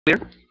Clear?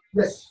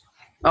 Yes.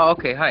 Oh,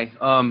 okay. Hi.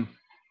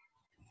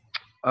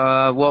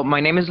 Well,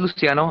 my name is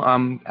Luciano.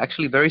 I'm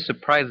actually very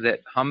surprised at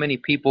how many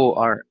people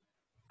are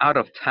out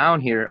of town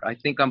here. I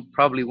think I'm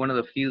probably one of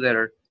the few that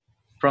are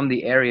from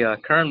the area. I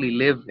currently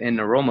live in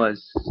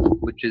Aromas,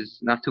 which is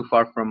not too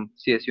far from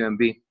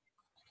CSUMB.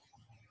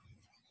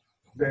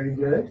 Very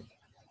good.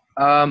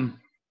 Um,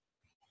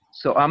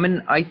 so I'm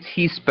an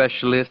IT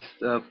specialist,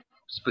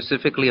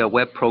 specifically a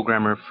web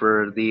programmer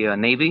for the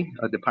Navy,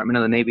 Department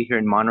of the Navy here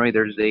in Monterey.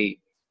 There's a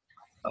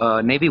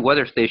Navy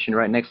weather station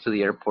right next to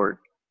the airport.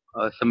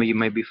 Some of you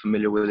might be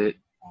familiar with it.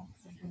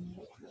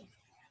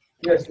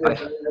 Yes, I,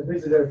 yes. I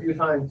visited a few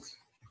times.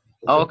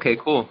 oh, okay,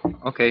 cool.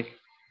 Okay.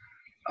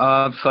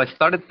 So I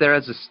started there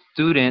as a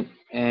student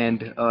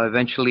and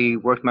eventually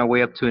worked my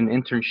way up to an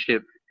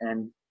internship.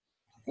 And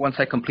once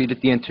I completed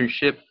the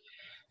internship,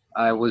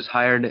 I was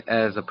hired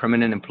as a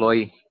permanent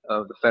employee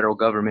of the federal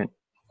government.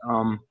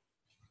 Um,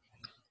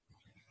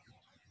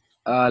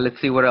 let's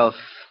see what else.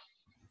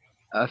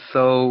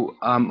 So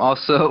I'm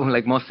also,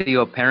 like most of you,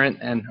 a parent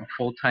and a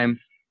full-time,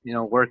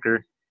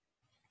 worker.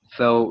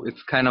 So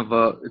it's kind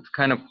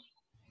of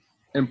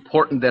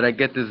important that I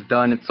get this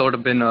done. It's sort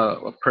of been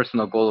a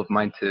personal goal of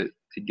mine to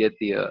get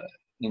the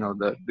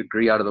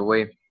degree out of the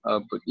way.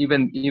 But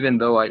even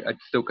though I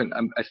still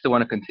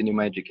want to continue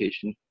my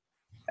education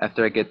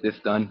after I get this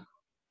done.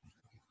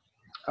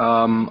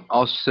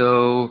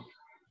 Also,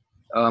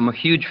 I'm a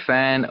huge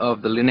fan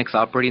of the Linux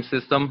operating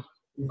system.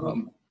 Mhm.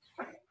 Um,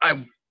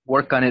 I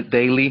work on it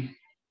daily.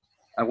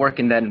 I work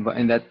in that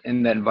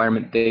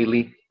environment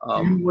daily.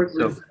 Do you work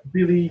So with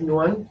Billy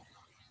Nguyen?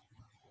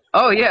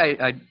 oh yeah,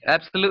 I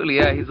absolutely,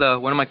 yeah. He's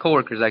one of my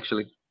coworkers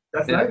actually.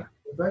 That's Yeah. right.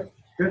 That's right.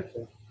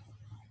 Good.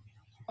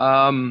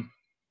 Um,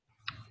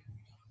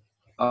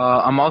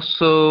 I'm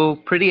also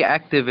pretty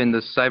active in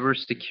the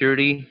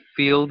cybersecurity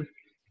field.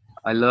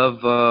 I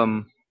love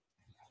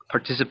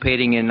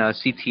participating in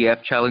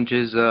CTF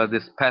challenges.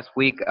 This past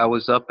week, I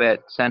was up at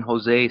San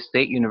Jose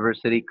State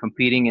University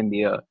competing in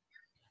the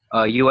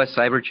U.S.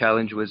 Cyber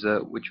Challenge,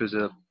 which was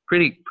a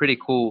pretty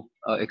cool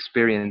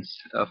experience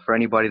for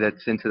anybody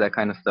that's into that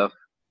kind of stuff.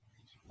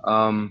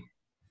 Um,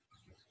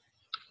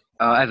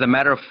 as a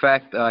matter of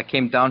fact, I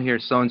came down here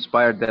so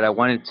inspired that I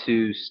wanted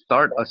to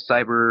start a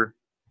cyber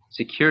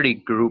security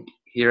group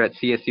here at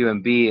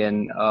CSUMB,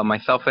 and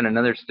myself and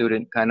another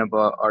student kind of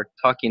are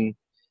talking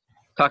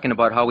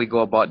about how we go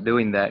about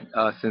doing that.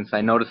 Since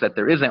I noticed that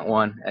there isn't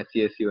one at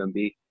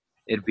CSUMB,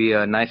 it'd be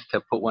nice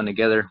to put one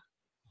together.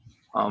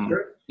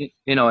 Sure.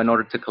 In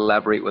order to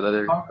collaborate with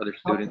other Talk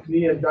students. to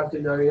me and Dr.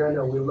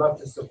 Nariano. We love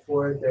to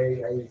support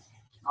a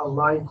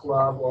online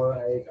club or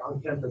a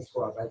on-campus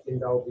club. I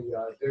think that will be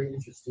very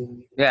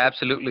interesting. Yeah,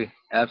 absolutely,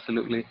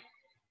 absolutely.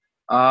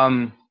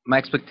 My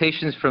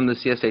expectations from the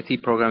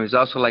CSAT program is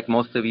also, like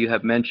most of you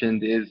have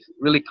mentioned, is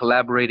really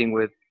collaborating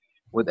with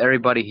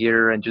everybody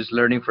here and just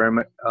learning from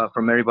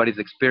everybody's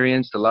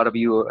experience. A lot of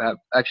you have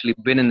actually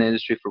been in the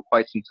industry for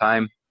quite some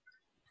time,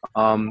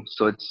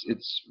 so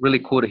it's really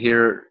cool to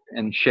hear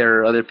and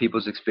share other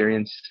people's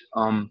experience.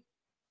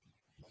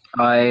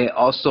 I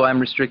also am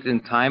restricted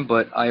in time,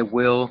 but I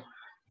will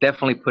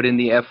definitely put in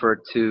the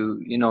effort to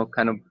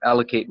kind of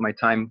allocate my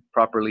time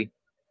properly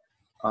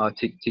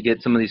to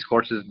get some of these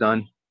courses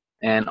done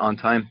and on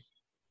time.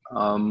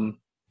 Um,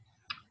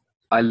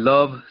 I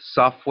love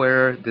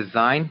software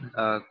design.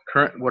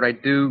 What I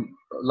do,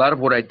 a lot of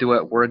what I do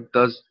at work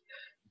does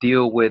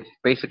deal with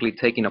basically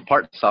taking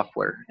apart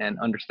software and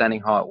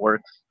understanding how it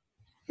works.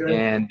 Good.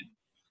 And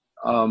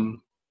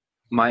um,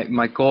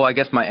 my goal, I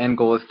guess, my end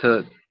goal is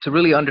to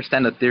really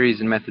understand the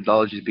theories and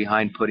methodologies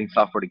behind putting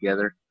software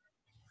together.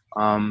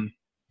 Um,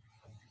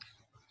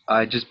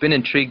 I've just been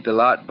intrigued a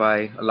lot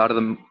by a lot of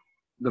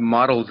the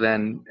models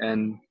and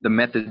the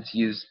methods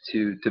used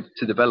to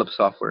develop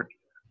software.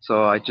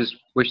 So I just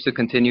wish to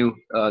continue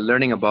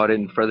learning about it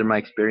and further my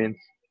experience.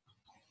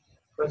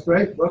 That's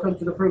great. Welcome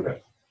to the program.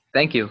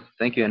 Thank you,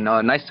 and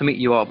nice to meet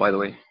you all, by the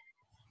way.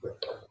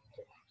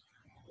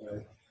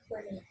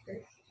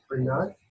 Bernard?